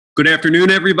Good afternoon,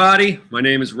 everybody. My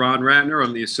name is Ron Ratner.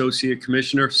 I'm the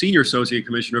Senior Associate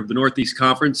Commissioner of the Northeast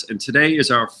Conference, and today is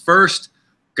our first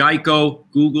GEICO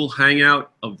Google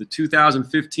Hangout of the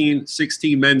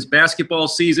 2015-16 men's basketball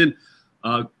season.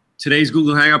 Today's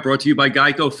Google Hangout brought to you by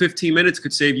GEICO. 15 minutes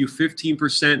could save you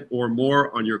 15% or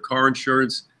more on your car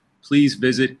insurance. Please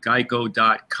visit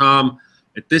geico.com.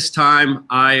 At this time,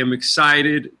 I am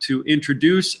excited to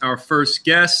introduce our first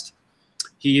guest.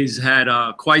 He has had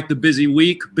quite the busy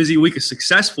week, a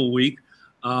successful week.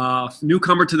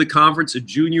 Newcomer to the conference, a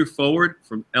junior forward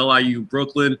from LIU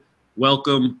Brooklyn.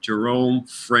 Welcome, Jerome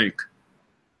Frink.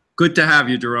 Good to have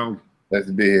you, Jerome. Nice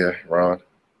to be here, Ron.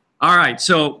 All right,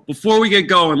 so before we get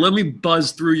going, let me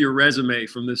buzz through your resume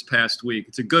from this past week.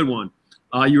 It's a good one.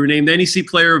 You were named NEC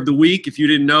Player of the Week. If you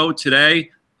didn't know, today,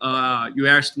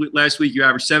 last week you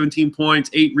averaged 17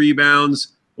 points, 8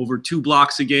 rebounds, over 2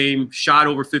 blocks a game, shot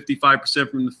over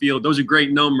 55% from the field. Those are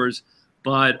great numbers,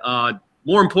 but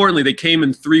more importantly, they came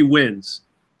in 3 wins.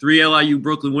 3 LIU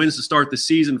Brooklyn wins to start the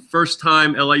season. First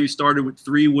time LIU started with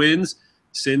 3 wins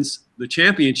since the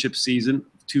championship season,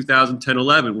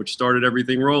 2010-11, which started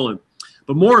everything rolling.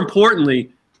 But more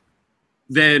importantly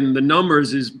than the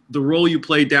numbers is the role you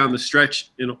played down the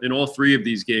stretch in all 3 of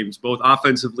these games, both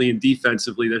offensively and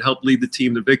defensively, that helped lead the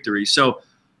team to victory. So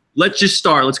let's just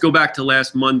start. Let's go back to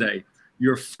last Monday.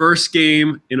 Your first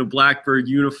game in a Blackbird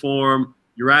uniform.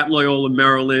 You're at Loyola,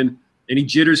 Maryland. Any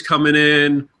jitters coming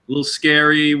in? A little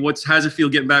scary. How's it feel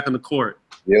getting back on the court?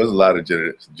 Yeah, it was a lot of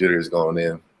jitters going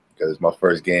in because it's my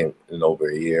first game in over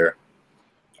a year.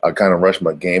 I kind of rushed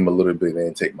my game a little bit and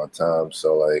didn't take my time.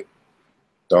 So,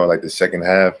 during the second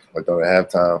half, during the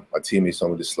halftime, my teammates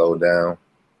told me to slow down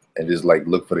and just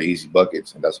look for the easy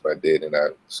buckets, and that's what I did, and I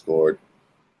scored.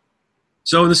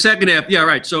 So in the second half, yeah,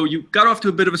 right. So you got off to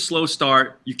a bit of a slow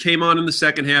start. You came on in the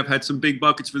second half, had some big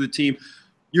buckets for the team.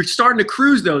 You're starting to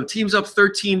cruise, though. The team's up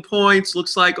 13 points.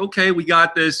 Looks like, okay, we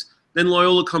got this. Then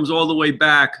Loyola comes all the way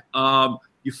back.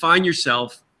 You find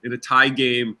yourself in a tie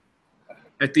game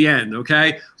at the end,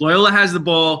 okay? Loyola has the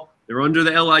ball. They're under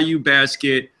the LIU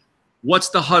basket. What's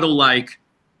the huddle like?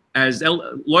 As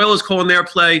Loyola's calling their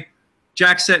play,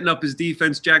 Jack's setting up his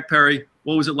defense, Jack Perry.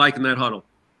 What was it like in that huddle?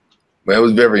 Man, it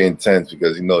was very intense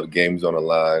because, the game's on the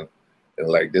line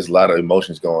and, there's a lot of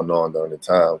emotions going on during the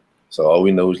time. So all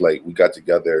we know is, we got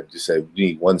together, just said we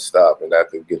need one stop, and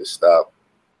after we get a stop,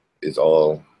 it's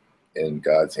all in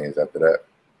God's hands after that.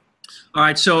 All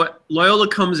right, so Loyola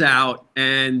comes out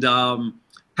and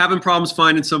having problems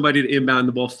finding somebody to inbound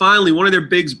the ball. Finally, one of their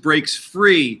bigs breaks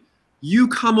free. You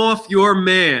come off your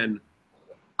man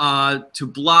to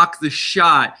block the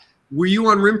shot. Were you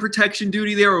on rim protection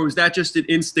duty there, or was that just an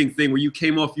instinct thing where you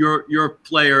came off your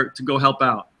player to go help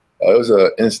out? It was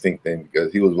an instinct thing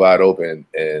because he was wide open,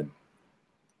 and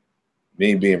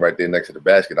me being right there next to the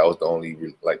basket, I was the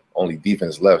only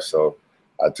defense left. So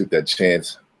I took that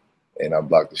chance, and I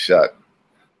blocked the shot.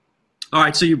 All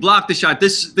right, so you blocked the shot.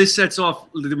 This sets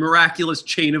off the miraculous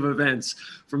chain of events.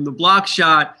 From the block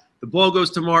shot, the ball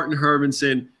goes to Martin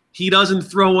Hermanson. He doesn't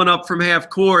throw one up from half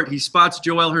court. He spots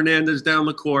Joel Hernandez down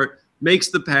the court, makes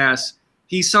the pass.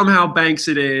 He somehow banks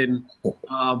it in,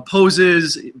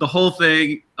 poses the whole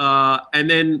thing, and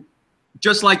then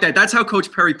just like that, that's how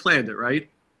Coach Perry planned it, right?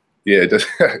 Yeah, that's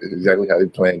exactly how he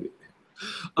planned it.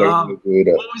 What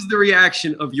was the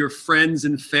reaction of your friends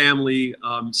and family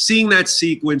seeing that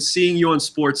sequence, seeing you on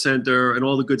SportsCenter, and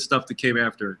all the good stuff that came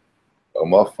after?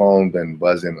 My phone been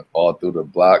buzzing all through the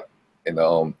block and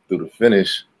through the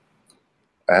finish.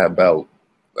 I had about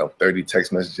 30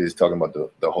 text messages talking about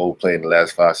the whole play in the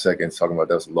last 5 seconds, talking about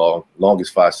that was the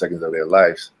longest 5 seconds of their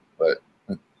lives. But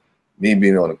me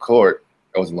being on the court,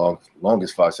 that was the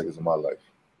longest 5 seconds of my life.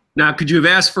 Now, could you have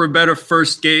asked for a better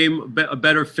first game, a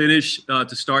better finish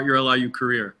to start your LIU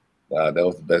career? That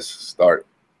was the best start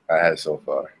I had so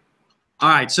far. All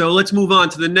right, so let's move on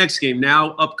to the next game.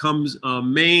 Now up comes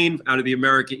Maine out of the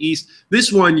America East.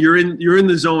 This one, you're in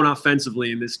the zone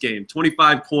offensively in this game.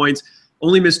 25 points,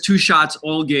 only missed 2 shots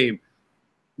all game.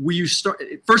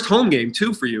 First home game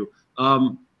too for you.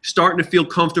 Starting to feel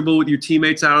comfortable with your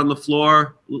teammates out on the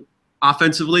floor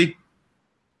offensively?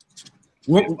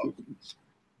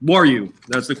 Were you?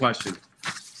 That's the question.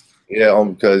 Yeah,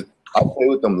 because I played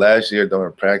with them last year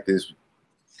during practice.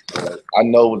 I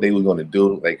know what they were going to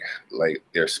do, like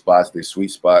their spots, their sweet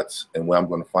spots, and where I'm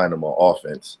going to find them on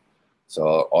offense. So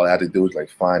all I had to do is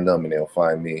find them, and they'll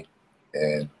find me,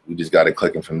 and we just got it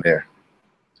clicking from there.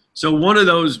 So one of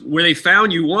those where they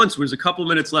found you once was a couple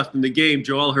minutes left in the game.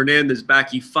 Joel Hernandez back.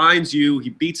 He finds you. He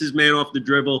beats his man off the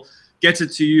dribble, gets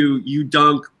it to you. You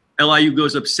dunk. LIU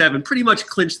goes up 7. Pretty much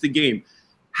clinched the game.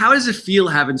 How does it feel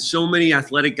having so many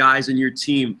athletic guys in your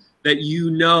team that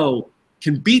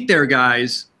can beat their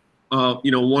guys,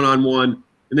 one-on-one,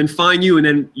 and then find you, and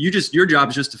then your job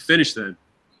is just to finish then?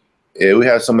 Yeah, we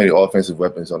have so many offensive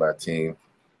weapons on our team.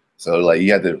 So, like,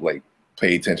 you have to, like,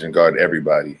 pay attention and guard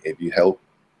everybody. If you help,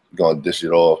 you're going to dish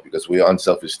it off because we're an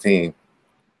unselfish team.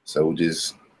 So we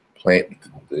just play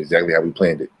exactly how we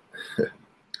planned it.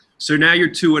 So now you're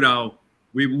 2-0.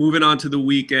 We're moving on to the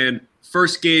weekend.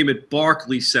 First game at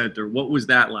Barclays Center. What was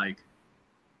that like?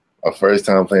 Our first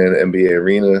time playing the NBA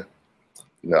arena,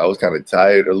 I was kind of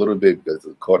tired a little bit because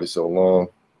the court is so long.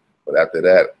 But after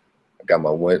that, I got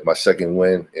my second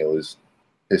win. It was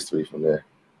history from there.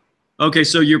 Okay,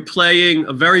 so you're playing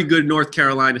a very good North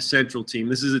Carolina Central team.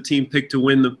 This is a team picked to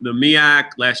win the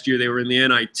MEAC. Last year they were in the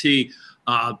NIT.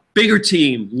 Bigger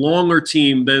team, longer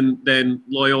team than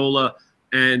Loyola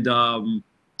and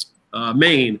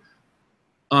Maine.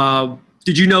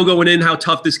 Did you know going in how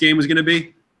tough this game was going to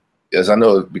be? Yes, I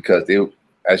know, because they,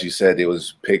 as you said, they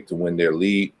was picked to win their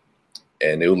league,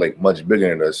 and they were like much bigger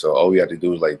than us. So all we had to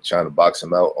do was like trying to box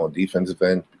them out on defensive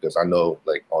end, because I know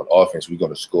like on offense we're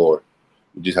going to score.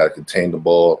 We just had to contain the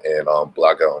ball and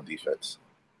block out on defense.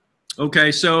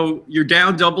 Okay, so you're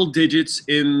down double digits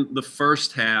in the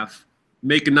first half.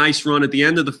 Make a nice run at the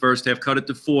end of the first half, cut it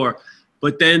to 4.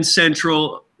 But then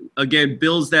Central, again,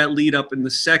 builds that lead up in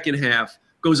the second half,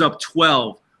 goes up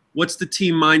 12. What's the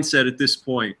team mindset at this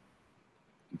point?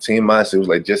 The team mindset was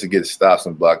like just to get stops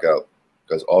and block out,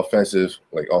 because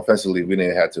offensively, we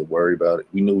didn't have to worry about it.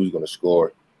 We knew we was going to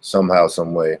score somehow,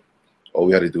 some way. All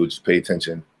we had to do was just pay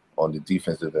attention on the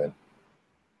defensive end.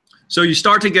 So you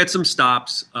start to get some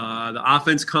stops. The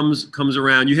offense comes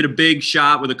around. You hit a big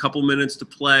shot with a couple minutes to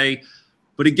play.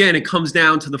 But again, it comes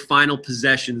down to the final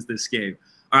possessions this game.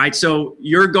 All right, so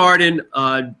you're guarding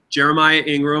Jeremiah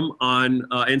Ingram on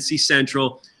NC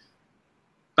Central.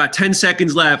 About 10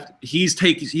 seconds left. He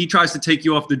tries to take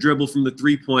you off the dribble from the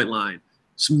three-point line.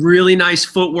 Some really nice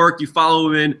footwork. You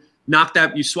follow him in,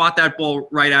 you swat that ball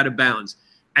right out of bounds.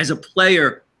 As a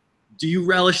player, do you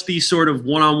relish these sort of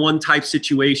one-on-one type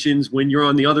situations when you're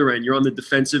on the other end? You're on the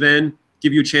defensive end,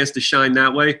 give you a chance to shine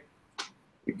that way?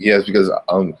 Yes, because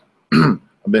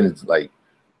I've been like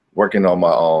working on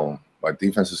my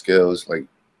defensive skills, like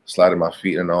sliding my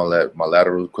feet and all that, my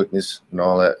lateral quickness and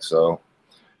all that. So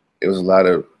it was a lot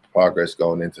of progress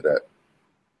going into that.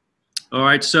 All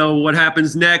right, so what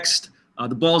happens next?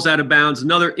 The ball's out of bounds.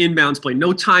 Another inbounds play.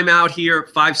 No timeout here.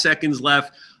 5 seconds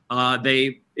left.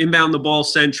 They inbound the ball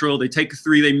Central. They take a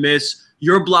 3. They miss.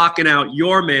 You're blocking out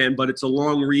your man, but it's a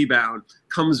long rebound.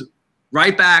 Comes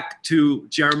right back to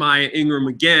Jeremiah Ingram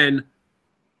again.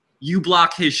 You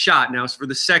block his shot. Now, it's for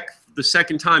the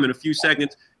second time in a few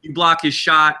seconds. You block his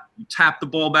shot. You tap the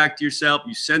ball back to yourself.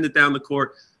 You send it down the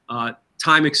court.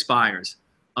 Time expires.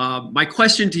 My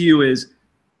question to you is,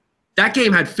 that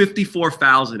game had 54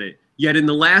 fouls in it. Yet in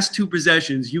the last 2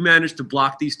 possessions, you managed to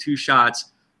block these 2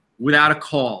 shots without a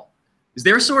call. Is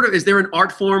there an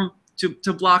art form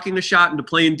to blocking a shot and to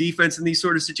playing defense in these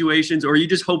sort of situations, or are you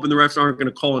just hoping the refs aren't going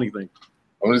to call anything?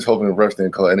 I'm just hoping the refs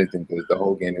didn't call anything, because the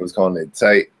whole game it was calling it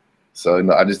tight. So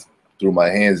I just threw my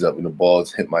hands up and the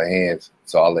balls hit my hands.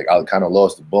 So I kind of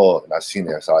lost the ball, and I seen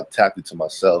it. So I tapped it to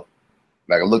myself.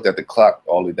 Like I looked at the clock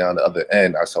all the way down the other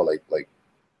end. I saw like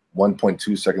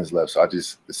 1.2 seconds left. So I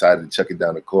just decided to check it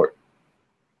down the court.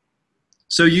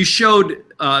 So you showed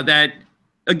that,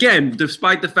 again,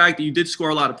 despite the fact that you did score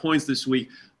a lot of points this week,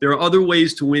 there are other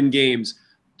ways to win games.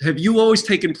 Have you always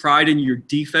taken pride in your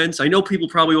defense? I know people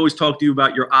probably always talk to you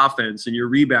about your offense and your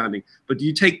rebounding, but do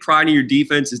you take pride in your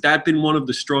defense? Has that been one of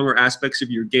the stronger aspects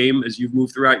of your game as you've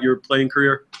moved throughout your playing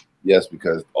career? Yes,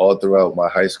 because all throughout my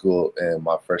high school and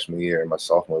my freshman year and my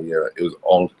sophomore year, it was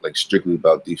all like strictly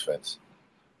about defense.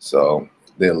 So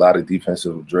there are a lot of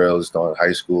defensive drills during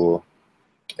high school,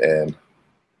 and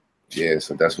yeah,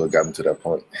 so that's what got me to that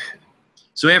point.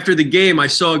 So after the game, I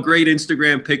saw a great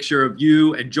Instagram picture of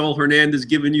you and Joel Hernandez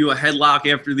giving you a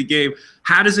headlock after the game.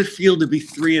 How does it feel to be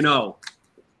 3-0?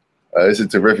 It's a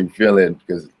terrific feeling,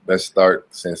 because best start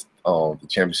since the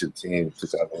championship team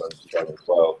 2011,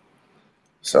 2012.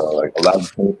 So like a lot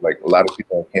of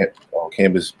people on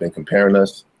campus been comparing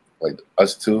us, like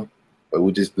us two, but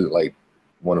we just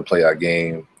want to play our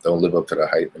game, don't live up to the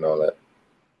hype and all that.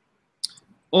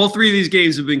 All 3 of these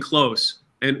games have been close,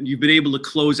 and you've been able to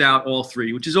close out all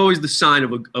 3, which is always the sign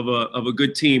of a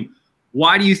good team.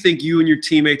 Why do you think you and your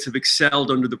teammates have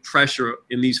excelled under the pressure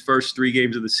in these first 3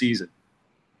 games of the season?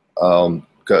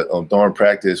 Because during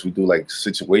practice we do like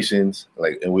situations,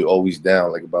 and we always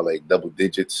down about double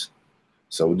digits,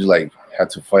 so we just have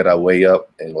to fight our way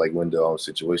up and win the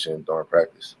situation during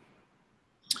practice.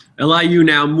 LIU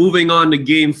now moving on to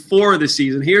game 4 of the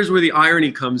season. Here's where the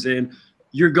irony comes in.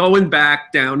 You're going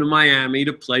back down to Miami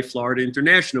to play Florida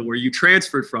International, where you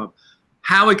transferred from.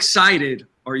 How excited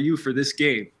are you for this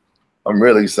game? I'm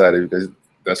really excited because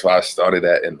that's why I started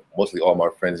at, and mostly all my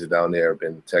friends are down there have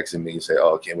been texting me and say,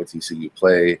 "Oh, can't wait to see you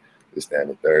play." This, that,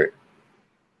 and the third.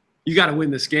 You got to win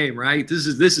this game, right? This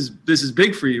is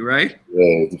big for you, right?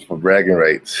 Yeah, it's for bragging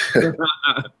rights.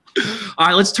 All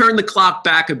right, let's turn the clock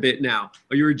back a bit now.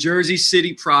 You're a Jersey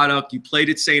City product. You played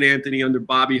at St. Anthony under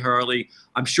Bobby Hurley.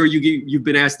 I'm sure you've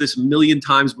been asked this a million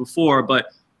times before, but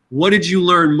what did you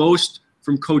learn most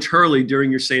from Coach Hurley during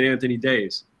your St. Anthony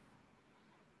days?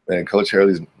 Man, Coach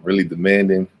Hurley's really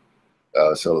demanding.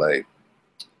 So, like,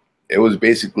 it was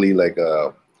basically like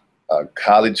a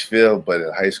college feel, but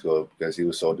in high school because he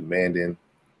was so demanding.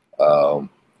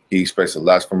 He expects a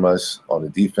lot from us on the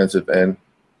defensive end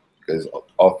because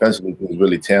offensively he was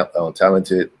really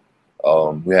talented.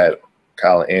 We had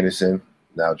Kyle Anderson,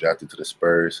 now drafted to the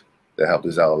Spurs, that helped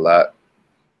us out a lot,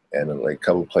 and like a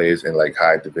couple players in like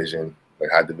high Division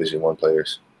 1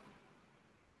 players.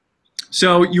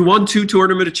 So you won two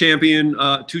tournament of champion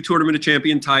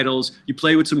titles. You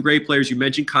played with some great players. You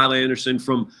mentioned Kyle Anderson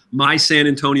from my San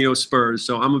Antonio Spurs,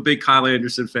 so I'm a big Kyle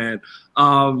Anderson fan.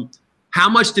 How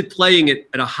much did playing at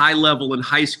a high level in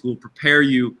high school prepare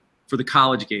you for the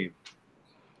college game?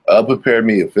 Prepared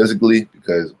me physically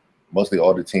because mostly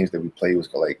all the teams that we played was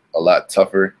like a lot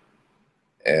tougher,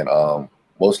 and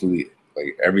mostly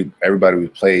like everybody we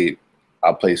played,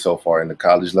 I played so far in the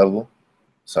college level,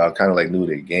 so I kind of like knew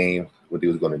the game, what he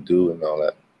was going to do, and all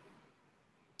that.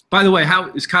 By the way,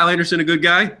 how is Kyle Anderson a good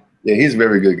guy? Yeah, he's a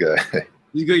very good guy.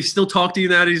 He still talk to you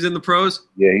now that he's in the pros?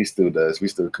 Yeah, he still does. We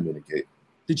still communicate.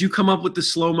 Did you come up with the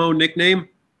slow-mo nickname?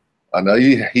 I know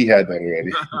he had that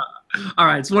already. All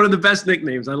right, it's one of the best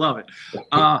nicknames. I love it.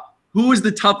 Who was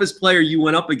the toughest player you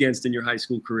went up against in your high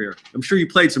school career? I'm sure you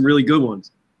played some really good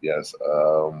ones. Yes.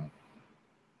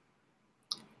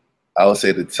 I would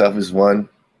say the toughest one,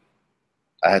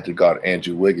 I had to guard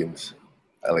Andrew Wiggins.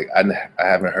 I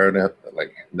haven't heard of,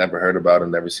 like, never heard about him,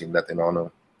 never seen nothing on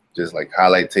him, just like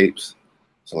highlight tapes.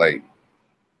 So like,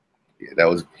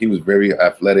 yeah, he was very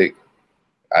athletic.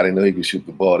 I didn't know he could shoot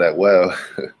the ball that well.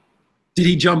 Did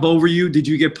he jump over you? Did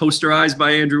you get posterized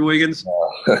by Andrew Wiggins?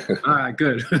 No. All right,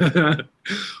 good.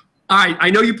 All right, I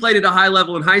know you played at a high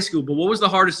level in high school, but what was the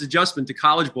hardest adjustment to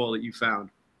college ball that you found?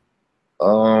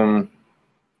 I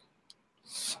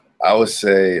would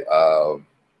say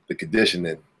the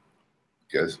conditioning,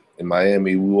 because in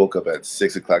Miami we woke up at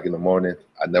 6 o'clock in the morning.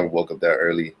 I never woke up that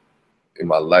early in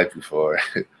my life before.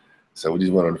 So we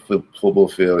just went on the football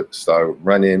field, started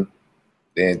running,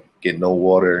 then get no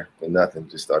water and nothing,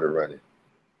 just started running.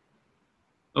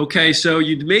 Okay, so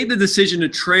you made the decision to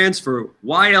transfer.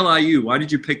 Why LIU? Why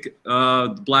did you pick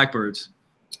the Blackbirds?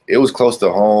 It was close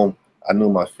to home. I knew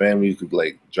my family could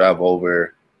like drive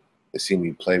over and see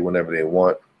me play whenever they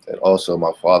want. And also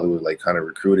my father was like kind of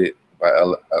recruited by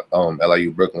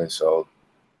LIU Brooklyn. So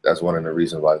that's one of the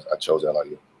reasons why I chose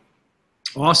LIU.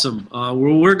 Awesome. Well,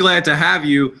 we're glad to have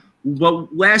you. Well,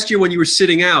 last year when you were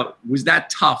sitting out, was that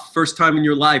tough? First time in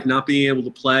your life not being able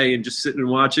to play and just sitting and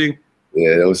watching?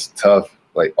 Yeah, it was tough.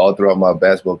 Like all throughout my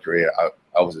basketball career,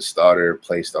 I was a starter,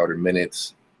 played starter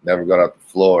minutes, never got off the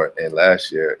floor. And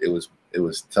last year it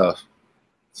was tough.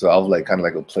 So I was like kind of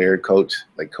like a player coach,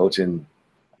 like coaching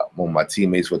my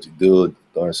teammates what to do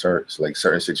during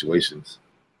certain situations.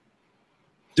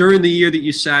 During the year that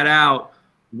you sat out,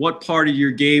 what part of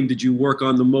your game did you work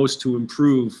on the most to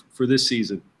improve for this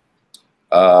season?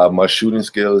 My shooting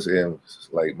skills and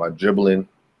like my dribbling,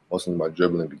 mostly my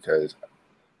dribbling, because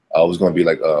I was going to be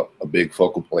like a big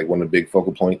focal, like one of the big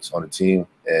focal points on the team,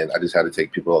 and I just had to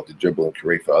take people off the dribble and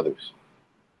create for others.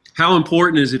 How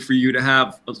important is it for you to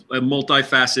have a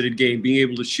multifaceted game, being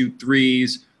able to shoot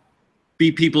threes,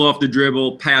 beat people off the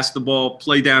dribble, pass the ball,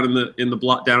 play down in the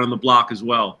block, down on the block as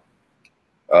well?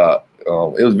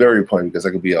 It was very important because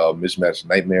I could be a mismatch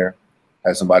nightmare.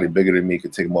 Have somebody bigger than me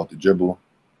could take them off the dribble.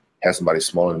 Have somebody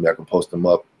smaller than me, I can post them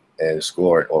up and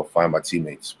score or find my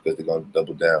teammates because they're going to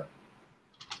double down.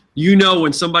 You know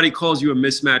when somebody calls you a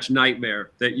mismatch nightmare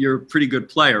that you're a pretty good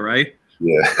player, right?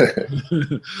 Yeah.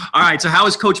 All right. So how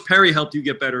has Coach Perry helped you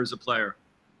get better as a player?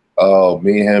 Oh,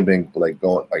 me and him been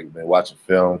been watching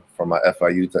film from my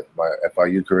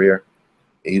FIU career.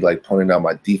 And he like pointing out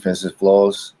my defensive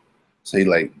flaws. So he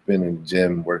like been in the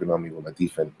gym working on me with my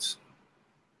defense.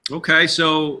 Okay,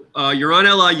 so you're on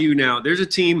LIU now. There's a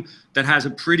team that has a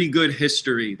pretty good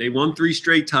history. They won 3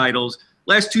 straight titles.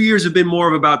 Last 2 years have been more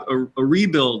of about a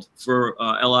rebuild for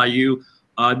LIU.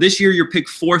 This year you're picked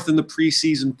 4th in the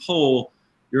preseason poll.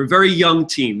 You're a very young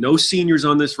team. No seniors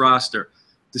on this roster.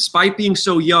 Despite being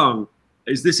so young,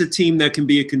 is this a team that can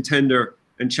be a contender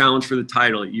and challenge for the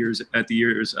title at the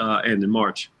year's end in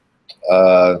March?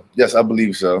 Yes, I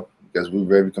believe so, because we're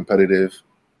very competitive.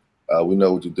 We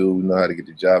know what to do. We know how to get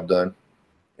the job done,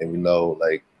 and we know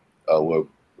what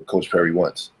Coach Perry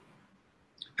wants.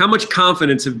 How much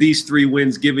confidence have these 3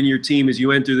 wins given your team as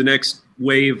you enter the next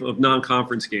wave of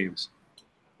non-conference games?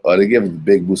 They give us a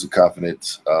big boost of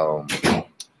confidence.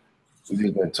 We've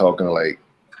just been talking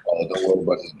don't worry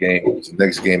about this game. It's the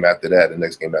next game after that, the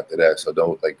next game after that. So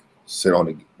don't sit on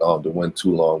the win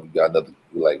too long. We got another.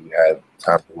 We have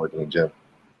time to work in the gym.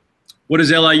 What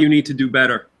does LIU need to do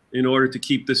better in order to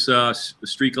keep this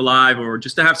streak alive, or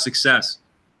just to have success?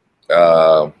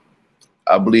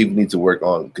 I believe we need to work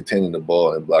on containing the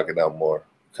ball and blocking out more,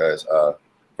 because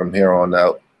from here on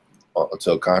out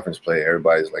until conference play,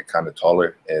 everybody's kind of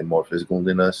taller and more physical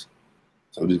than us.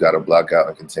 So we just got to block out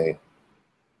and contain.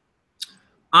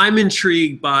 I'm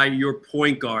intrigued by your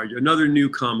point guard, another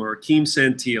newcomer, Akeem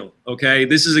Santil. Okay,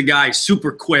 this is a guy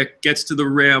super quick, gets to the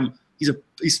rim.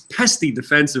 He's pesty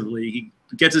defensively. He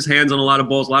gets his hands on a lot of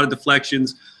balls, a lot of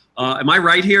deflections. Am I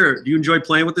right here? Do you enjoy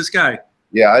playing with this guy?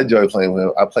 Yeah, I enjoy playing with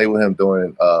him. I played with him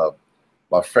during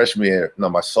my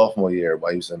sophomore year.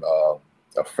 I was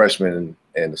a freshman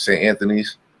in St.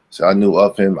 Anthony's. So I knew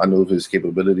of him. I knew of his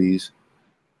capabilities,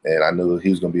 and I knew he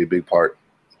was going to be a big part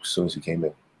as soon as he came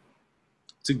in.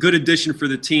 It's a good addition for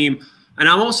the team. And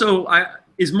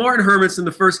is Martin Hermanson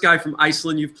the first guy from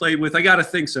Iceland you've played with? I got to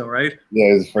think so, right?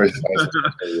 Yeah, he's the first.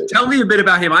 Tell me a bit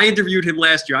about him. I interviewed him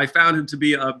last year. I found him to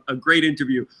be a great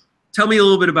interview. Tell me a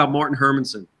little bit about Martin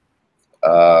Hermanson.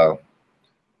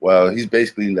 Well, he's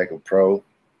basically like a pro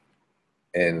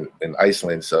in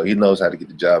Iceland, so he knows how to get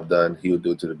the job done. He will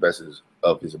do it to the best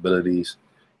of his abilities,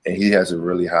 and he has a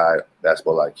really high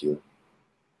basketball IQ.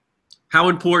 How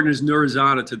important is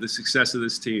Nurazana to the success of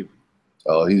this team?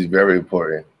 Oh, he's very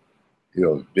important.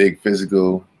 Big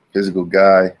physical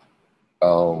guy.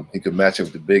 He can match up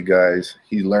with the big guys.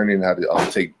 He's learning how to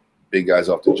take big guys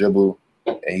off the dribble,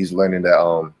 and he's learning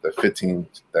that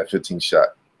 15-foot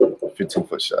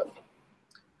shot.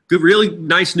 Good, really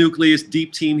nice nucleus,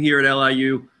 deep team here at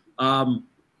LIU. I'm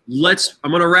going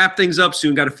to wrap things up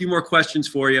soon. Got a few more questions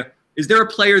for you. Is there a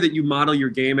player that you model your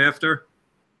game after?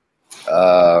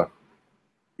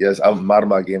 Yes, I model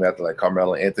my game after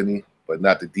Carmelo Anthony, but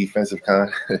not the defensive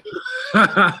kind.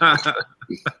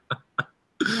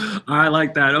 I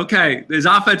like that. Okay, his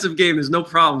offensive game, there's no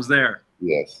problems there.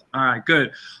 Yes. All right,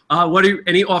 good.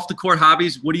 Any off the court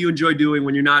hobbies? What do you enjoy doing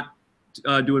when you're not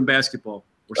doing basketball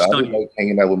or studying? I like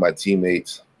hanging out with my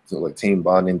teammates, so team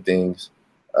bonding things.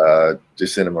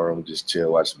 Just sit in my room, just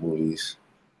chill, watch movies.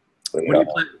 But,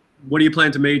 what do you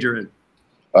plan to major in?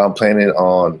 I'm planning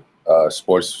on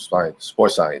sports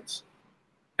science.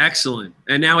 Excellent.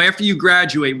 And now after you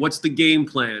graduate, what's the game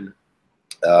plan?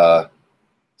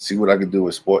 See what I can do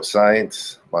with sports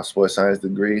science, my sports science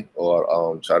degree,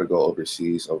 or try to go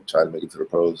overseas or try to make it to the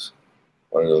pros.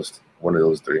 One of those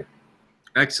 3.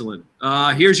 Excellent.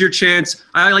 Here's your chance.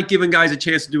 I like giving guys a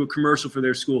chance to do a commercial for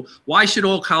their school. Why should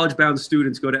all college-bound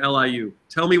students go to LIU?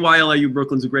 Tell me why LIU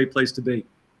Brooklyn's a great place to be.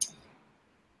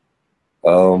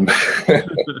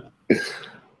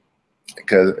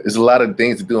 Because there's a lot of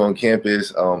things to do on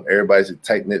campus. Everybody's a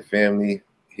tight-knit family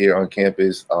here on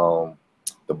campus.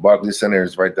 The Barclays Center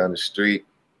is right down the street.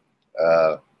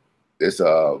 There's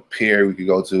a pier we could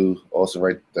go to,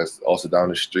 that's also down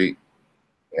the street.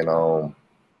 And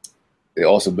they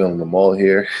also building the mall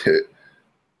here.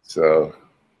 So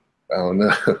I don't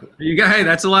know. Hey,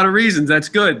 that's a lot of reasons. That's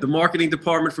good. The marketing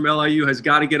department from LIU has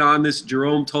got to get on this.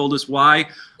 Jerome told us why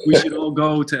we should all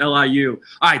go to LIU.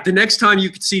 All right, the next time you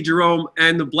could see Jerome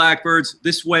and the Blackbirds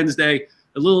this Wednesday,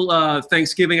 a little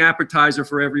Thanksgiving appetizer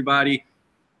for everybody.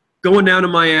 Going down to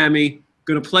Miami,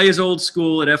 going to play his old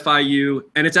school at FIU,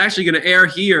 and it's actually going to air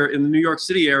here in the New York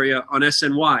City area on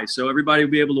SNY. So everybody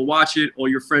will be able to watch it, all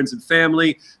your friends and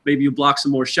family. Maybe you block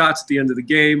some more shots at the end of the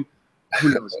game. Who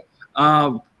knows?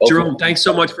 Jerome, thanks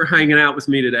so much for hanging out with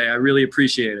me today. I really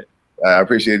appreciate it. I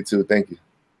appreciate it too. Thank you.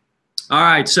 All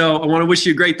right, so I want to wish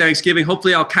you a great Thanksgiving.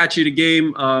 Hopefully I'll catch you at a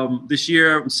game this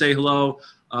year and say hello.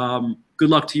 Good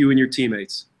luck to you and your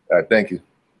teammates. All right, thank you.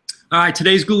 All right,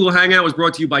 today's Google Hangout was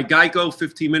brought to you by GEICO.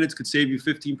 15 minutes could save you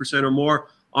 15% or more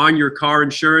on your car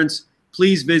insurance.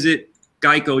 Please visit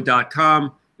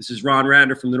geico.com. This is Ron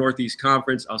Ratner from the Northeast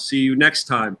Conference. I'll see you next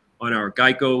time on our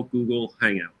GEICO Google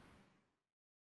Hangout.